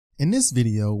In this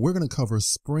video, we're going to cover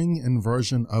Spring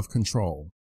inversion of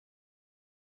control.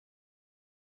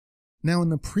 Now, in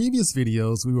the previous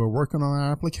videos, we were working on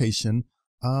our application.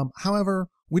 However,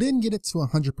 we didn't get it to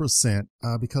 100%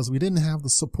 because we didn't have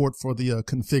the support for the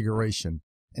configuration.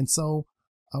 And so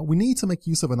we need to make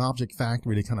use of an object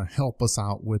factory to kind of help us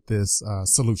out with this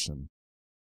solution.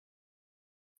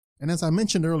 And as I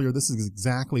mentioned earlier, this is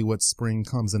exactly what Spring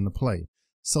comes into play.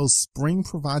 So Spring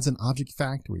provides an object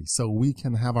factory so we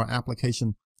can have our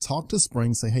application talk to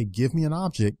Spring, say, hey, give me an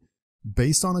object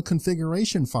based on a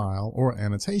configuration file or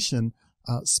annotation.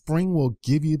 Spring will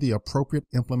give you the appropriate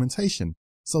implementation.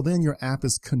 So then your app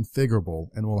is configurable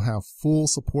and will have full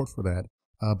support for that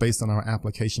based on our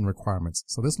application requirements.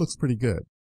 So this looks pretty good.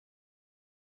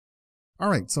 All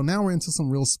right, so now we're into some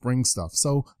real Spring stuff.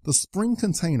 So the Spring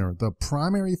container, the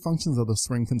primary functions of the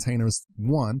Spring container is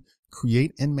 1,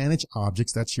 create and manage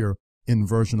objects. That's your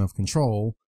inversion of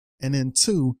control. And then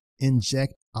 2,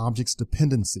 inject objects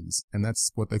dependencies. And that's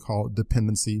what they call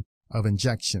dependency of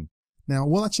injection. Now,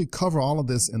 we'll actually cover all of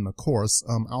this in the course.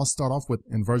 I'll start off with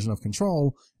inversion of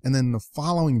control, and then in the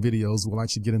following videos, we'll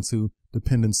actually get into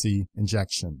dependency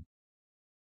injection.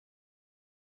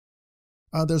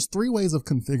 There's 3 ways of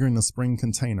configuring the Spring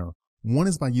container. One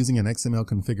is by using an XML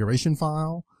configuration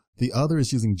file. The other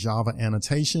is using Java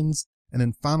annotations. And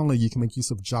then finally, you can make use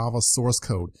of Java source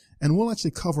code. And we'll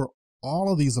actually cover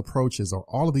all of these approaches or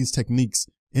all of these techniques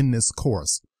in this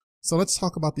course. So let's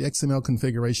talk about the XML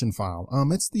configuration file.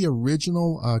 It's the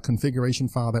original configuration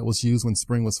file that was used when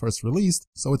Spring was first released.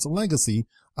 So it's a legacy,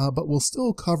 but we'll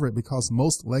still cover it because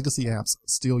most legacy apps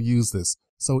still use this.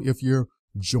 So if you're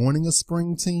joining a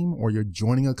Spring team or you're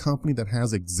joining a company that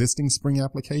has existing Spring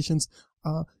applications,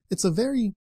 it's a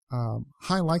very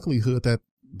high likelihood that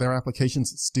their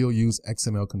applications still use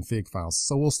XML config files.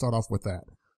 So we'll start off with that.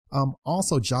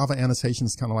 Also, Java annotation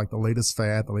is kind of like the latest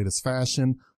fad, the latest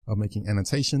fashion of making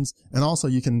annotations. And also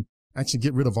you can actually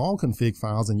get rid of all config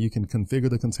files and you can configure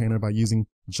the container by using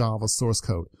Java source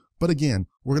code. But again,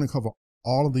 we're going to cover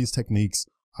all of these techniques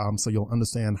so you'll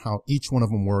understand how each one of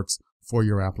them works for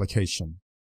your application.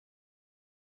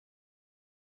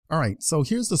 All right, so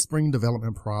here's the Spring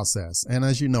development process. And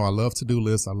as you know, I love to-do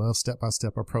lists. I love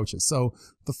step-by-step approaches. So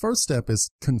the first step is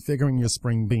configuring your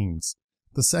Spring beans.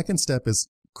 The second step is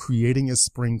creating a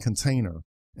Spring container.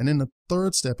 And then the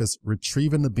third step is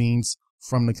retrieving the beans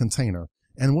from the container.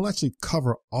 And we'll actually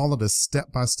cover all of this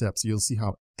step by step so you'll see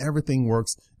how everything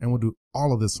works, and we'll do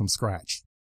all of this from scratch.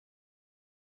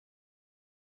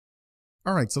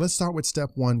 All right, so let's start with step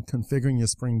 1, configuring your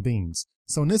Spring beans.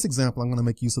 So in this example, I'm going to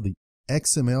make use of the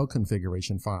XML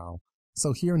configuration file.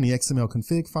 So here in the XML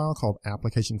config file called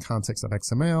application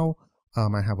context.xml,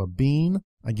 I have a bean.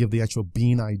 I give the actual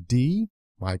bean ID,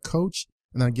 my coach,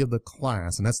 and I give the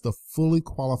class, and that's the fully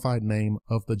qualified name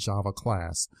of the Java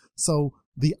class. So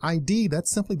the ID,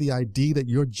 that's simply the ID that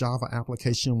your Java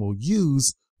application will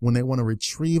use when they want to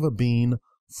retrieve a bean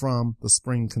from the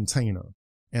Spring container.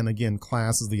 And again,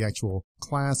 class is the actual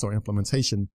class or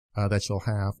implementation that you'll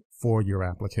have for your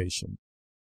application.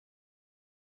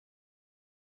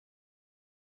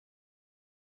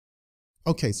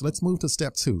 Okay, so let's move to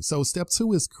step 2. So step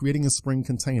 2 is creating a Spring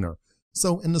container.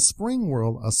 So in the Spring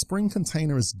world, a Spring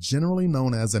container is generally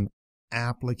known as an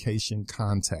application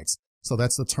context. So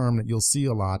that's the term that you'll see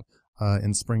a lot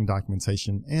in Spring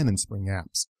documentation and in Spring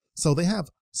apps. So they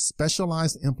have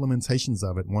specialized implementations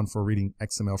of it, one for reading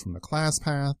XML from the class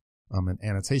path, an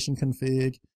annotation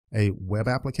config, a web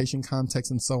application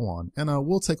context, and so on. And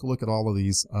we'll take a look at all of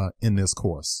these in this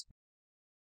course.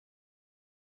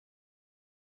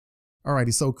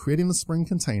 Alrighty, so creating the Spring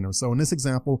container. So in this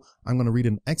example, I'm going to read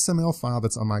an XML file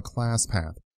that's on my class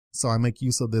path. So I make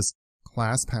use of this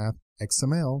class path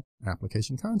XML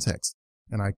application context.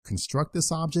 And I construct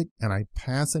this object and I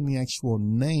pass in the actual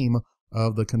name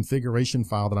of the configuration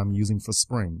file that I'm using for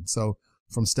Spring. So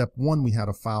from step 1, we had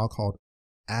a file called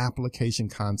application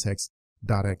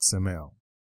context.xml.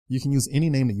 You can use any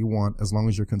name that you want as long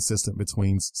as you're consistent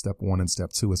between step 1 and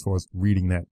step 2 as far as reading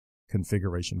that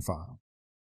configuration file.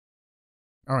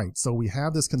 All right, so we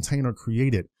have this container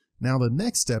created. Now the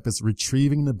next step is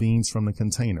retrieving the beans from the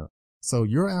container. So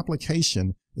your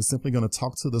application is simply going to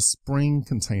talk to the Spring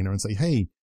container and say, hey,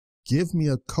 give me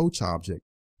a coach object.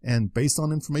 And based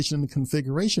on information in the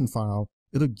configuration file,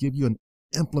 it'll give you an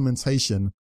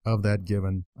implementation of that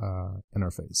given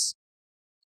interface.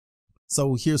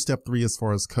 So here's step 3 as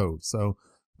far as code. So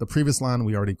the previous line,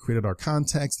 we already created our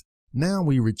context. Now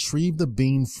we retrieve the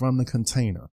bean from the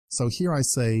container. So here I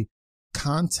say,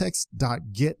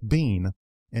 context.getBean,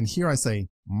 and here I say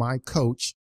my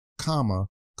coach, comma,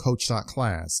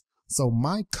 coach.class. So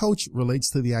my coach relates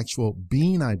to the actual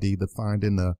bean ID defined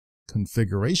in the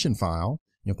configuration file.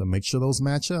 You have to make sure those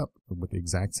match up with the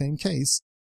exact same case.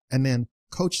 And then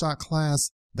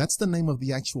coach.class, that's the name of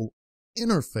the actual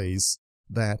interface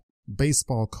that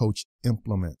baseball coach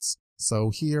implements.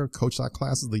 So here,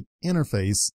 coach.class is the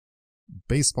interface.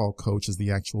 Baseball coach is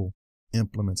the actual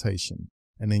implementation.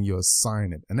 And then you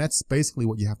assign it. And that's basically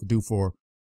what you have to do for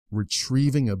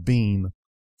retrieving a bean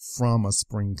from a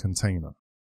Spring container.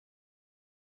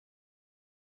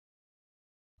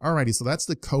 Alrighty, so that's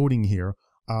the coding here.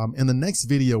 In the next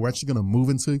video, we're actually going to move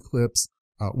into Eclipse.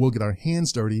 We'll get our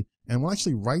hands dirty and we'll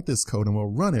actually write this code and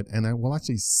we'll run it and then we'll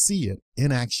actually see it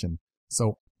in action.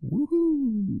 So,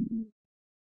 woohoo!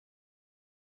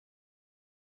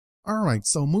 Alright,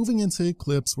 so moving into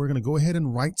Eclipse, we're going to go ahead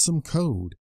and write some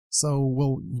code. So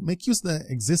we'll make use of the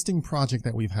existing project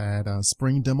that we've had,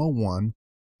 Spring Demo 1.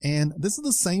 And this is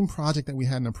the same project that we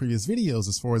had in the previous videos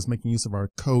as far as making use of our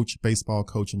coach, baseball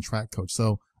coach, and track coach.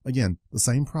 So again, the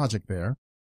same project there.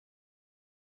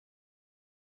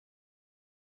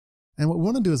 And what we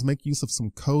want to do is make use of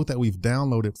some code that we've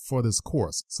downloaded for this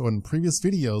course. So in previous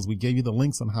videos, we gave you the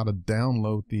links on how to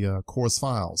download the course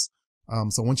files.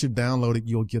 So once you download it,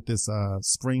 you'll get this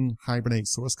Spring Hibernate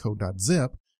source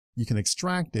code.zip. You can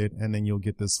extract it and then you'll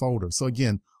get this folder. So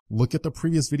again, look at the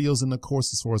previous videos in the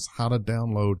course as far as how to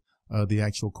download the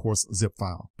actual course zip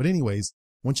file. But anyways,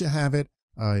 once you have it,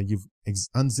 you've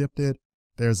unzipped it.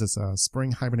 There's this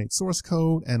Spring Hibernate source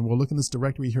code, and we'll look in this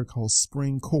directory here called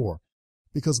Spring Core.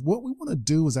 Because what we want to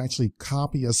do is actually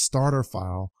copy a starter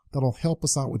file that'll help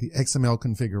us out with the XML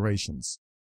configurations.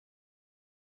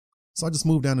 So I just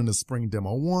moved down into Spring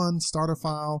Demo 1 starter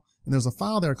file, and there's a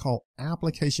file there called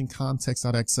application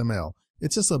context.xml.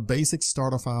 It's just a basic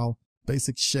starter file,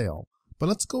 basic shell. But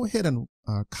let's go ahead and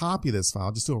copy this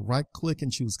file. Just do a right click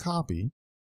and choose copy.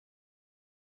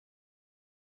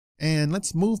 And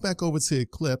let's move back over to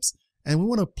Eclipse, and we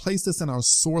want to place this in our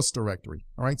source directory.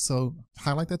 All right, so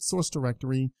highlight that source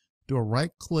directory, do a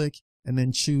right click, and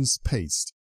then choose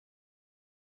paste.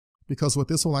 Because what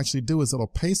this will actually do is it'll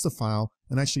paste the file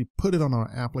and actually put it on our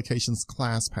application's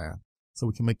class path. So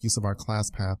we can make use of our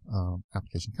class path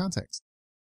application context.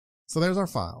 So there's our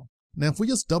file. Now, if we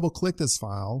just double click this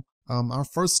file, our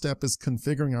first step is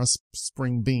configuring our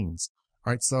Spring beans.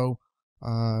 All right, so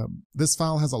this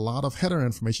file has a lot of header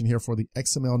information here for the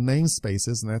XML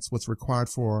namespaces, and that's what's required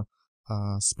for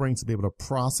Spring to be able to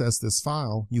process this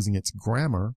file using its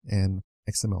grammar and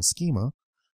XML schema.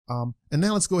 And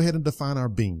now let's go ahead and define our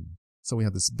bean. So we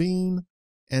have this bean,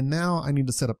 and now I need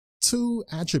to set up two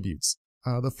attributes.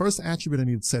 The first attribute I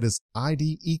need to set is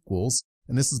ID equals,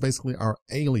 and this is basically our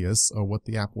alias or what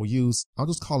the app will use. I'll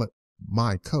just call it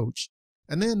my coach.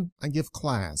 And then I give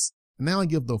class. And now I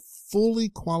give the fully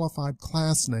qualified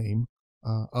class name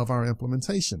of our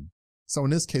implementation. So in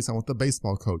this case, I want the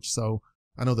baseball coach. So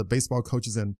I know that baseball coach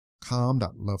is in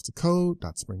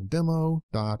com.lovetocode.springdemo.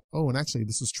 Oh, and actually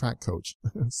this is track coach.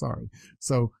 Sorry.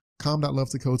 So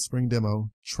com.lovetocode spring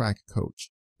demo track coach.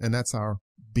 And that's our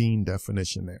bean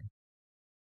definition there.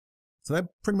 So that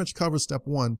pretty much covers step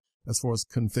one as far as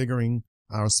configuring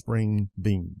our Spring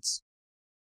beans.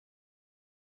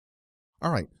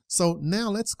 All right. So now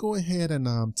let's go ahead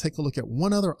and take a look at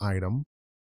one other item.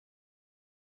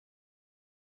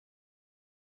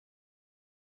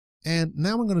 And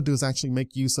now what I'm going to do is actually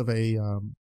make use of a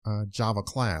Java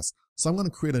class. So I'm going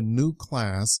to create a new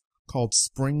class called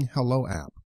Spring Hello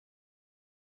App.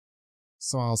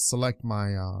 So I'll select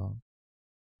my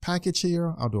package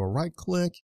here. I'll do a right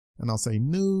click and I'll say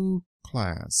new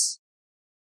class.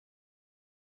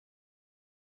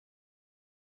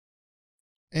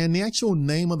 And the actual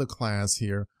name of the class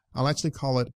here, I'll actually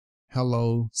call it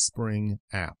Hello Spring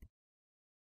App.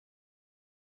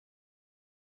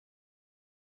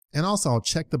 And also I'll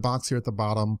check the box here at the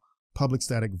bottom, public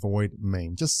static void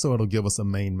main, just so it'll give us a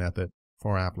main method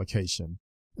for our application.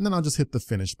 And then I'll just hit the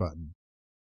finish button.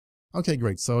 Okay,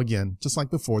 great. So again, just like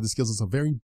before, this gives us a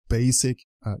very basic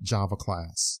Java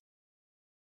class.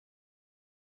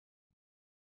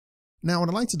 Now, what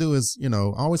I like to do is, I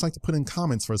always like to put in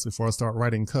comments first before I start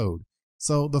writing code.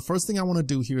 So the first thing I want to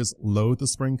do here is load the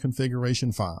Spring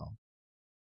configuration file.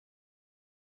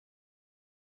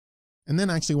 And then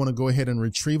I actually want to go ahead and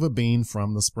retrieve a bean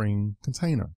from the Spring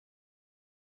container.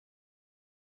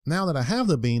 Now that I have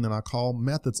the bean, then I call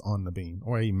methods on the bean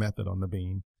or a method on the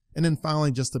bean. And then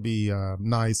finally, just to be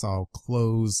nice, I'll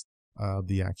close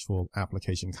the actual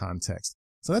application context.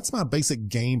 So that's my basic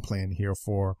game plan here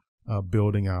for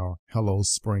building our Hello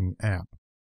Spring app.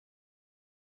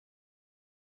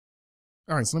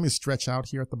 All right, so let me stretch out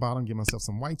here at the bottom, give myself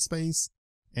some white space.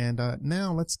 And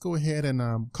now let's go ahead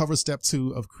and cover step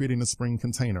 2 of creating a Spring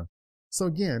container. So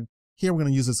again, here we're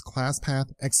going to use this class path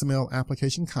XML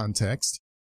application context.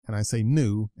 And I say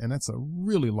new, and that's a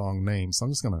really long name. So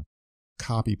I'm just going to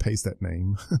copy paste that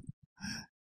name.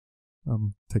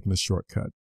 I'm taking a shortcut,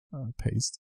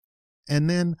 paste. And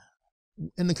then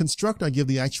in the constructor, I give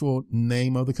the actual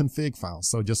name of the config file.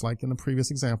 So just like in the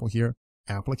previous example here,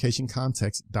 application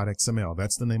context.xml.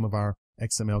 That's the name of our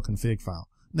XML config file.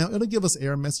 Now it'll give us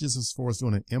error messages as far as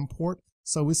doing an import.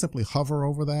 So we simply hover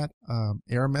over that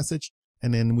error message,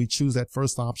 and then we choose that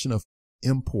first option of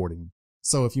importing.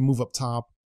 So if you move up top,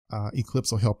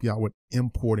 Eclipse will help you out with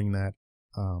importing that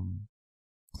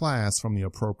class from the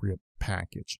appropriate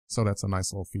package. So that's a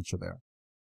nice little feature there.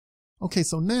 Okay,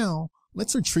 so now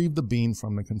let's retrieve the bean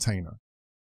from the container.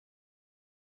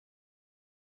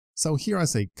 So here I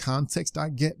say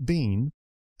context.getBean,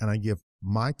 and I give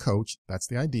my coach, that's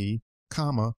the ID,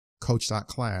 comma,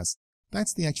 coach.class.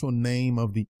 That's the actual name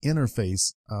of the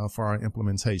interface for our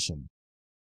implementation.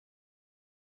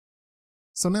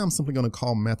 So now I'm simply going to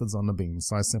call methods on the bean.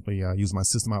 So I simply use my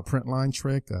system out print line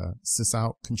trick,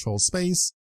 sysout control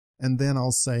space, and then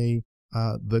I'll say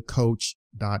the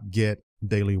coach.get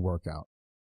daily workout.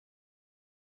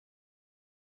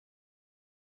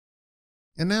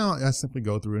 And now I simply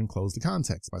go through and close the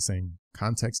context by saying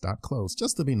context.close,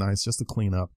 just to be nice, just to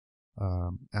clean up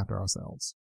after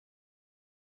ourselves.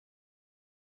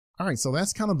 All right, so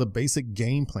that's kind of the basic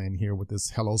game plan here with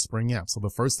this Hello Spring app. So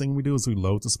the first thing we do is we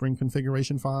load the Spring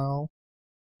configuration file.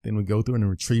 Then we go through and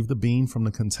retrieve the bean from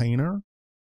the container.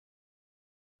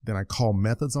 Then I call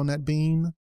methods on that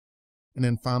bean. And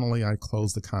then finally, I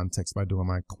close the context by doing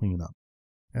my cleanup.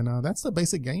 And that's the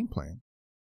basic game plan.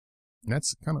 And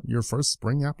that's kind of your first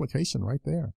Spring application right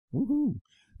there. Woohoo!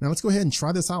 Now let's go ahead and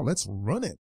try this out. Let's run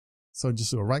it. So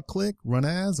just do a right click, run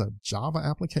as a Java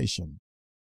application.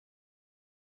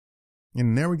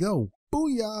 And there we go.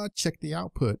 Booyah! Check the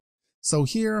output. So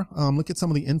here, look at some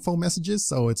of the info messages.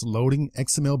 So it's loading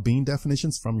XML bean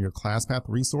definitions from your class path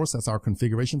resource. That's our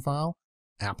configuration file,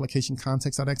 application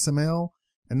context.xml.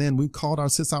 And then we called our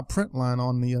sysout print line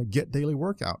on the get daily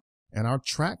workout. And our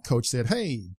track coach said,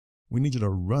 hey, we need you to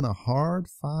run a hard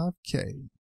 5K.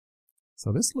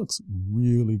 So this looks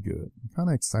really good. I'm kind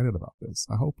of excited about this.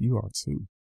 I hope you are too.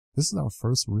 This is our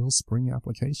first real Spring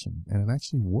application, and it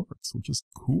actually works, which is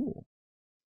cool.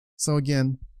 So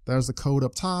again, there's the code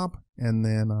up top, and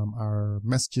then our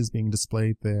messages being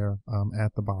displayed there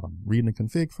at the bottom. Reading the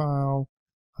config file,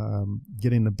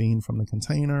 getting the bean from the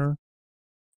container,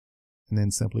 and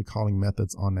then simply calling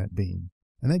methods on that bean.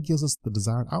 And that gives us the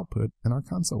desired output in our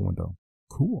console window.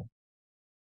 Cool.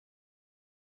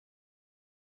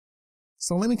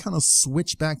 So let me kind of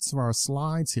switch back to our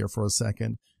slides here for a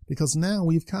second, because now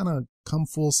we've kind of come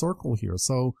full circle here.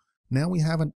 So now we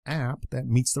have an app that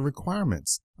meets the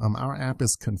requirements. Our app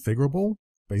is configurable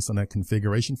based on that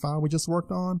configuration file we just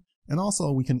worked on. And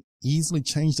also we can easily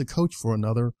change the coach for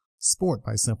another sport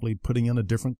by simply putting in a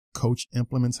different coach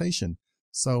implementation.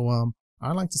 So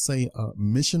I like to say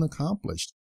mission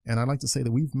accomplished. And I like to say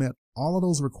that we've met all of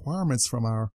those requirements from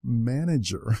our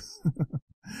manager.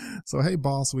 So, hey,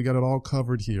 boss, we got it all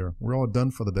covered here. We're all done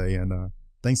for the day. And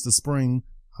thanks to Spring,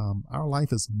 our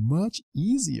life is much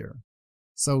easier.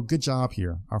 So good job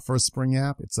here. Our first Spring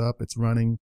app, it's up, it's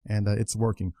running, and it's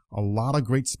working. A lot of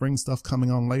great Spring stuff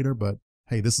coming on later, but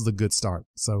hey, this is a good start.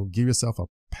 So give yourself a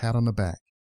pat on the back.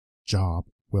 Job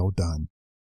well done.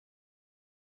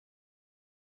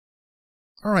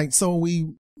 All right, so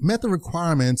we met the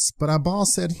requirements, but our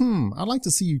boss said, I'd like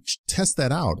to see you test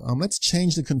that out. Let's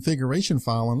change the configuration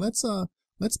file and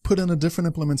let's put in a different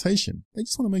implementation. They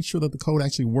just want to make sure that the code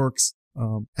actually works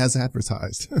as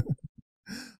advertised.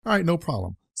 All right, no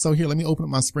problem. So here, let me open up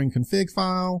my Spring config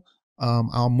file.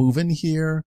 I'll move in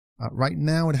here. Right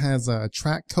now it has a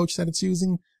track coach that it's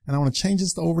using, and I want to change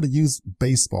this over to use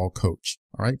baseball coach.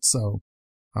 All right, so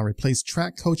I'll replace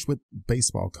track coach with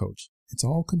baseball coach. It's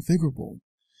all configurable.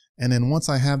 And then once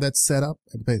I have that set up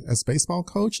as baseball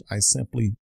coach, I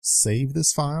simply save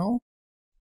this file.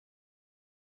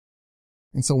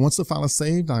 And so once the file is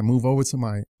saved, I move over to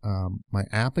my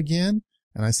app again,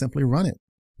 and I simply run it.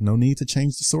 No need to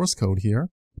change the source code here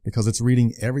because it's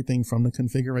reading everything from the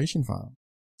configuration file.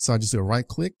 So I just do a right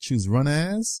click, choose run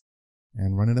as,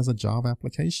 and run it as a Java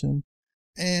application.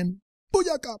 And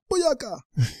booyaka, booyaka.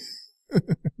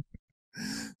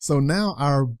 So now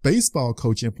our baseball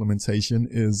coach implementation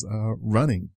is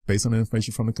running based on the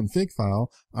information from the config file.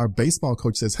 Our baseball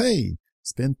coach says, hey,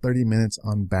 spend 30 minutes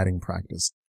on batting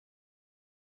practice.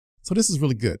 So this is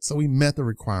really good. So we met the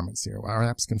requirements here. Our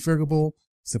app's configurable.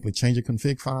 Simply change a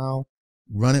config file,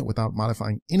 run it without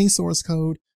modifying any source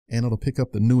code, and it'll pick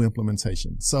up the new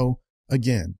implementation. So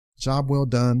again, job well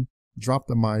done. Drop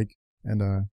the mic,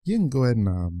 and you can go ahead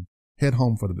and head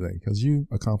home for the day because you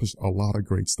accomplished a lot of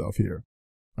great stuff here.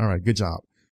 All right, good job.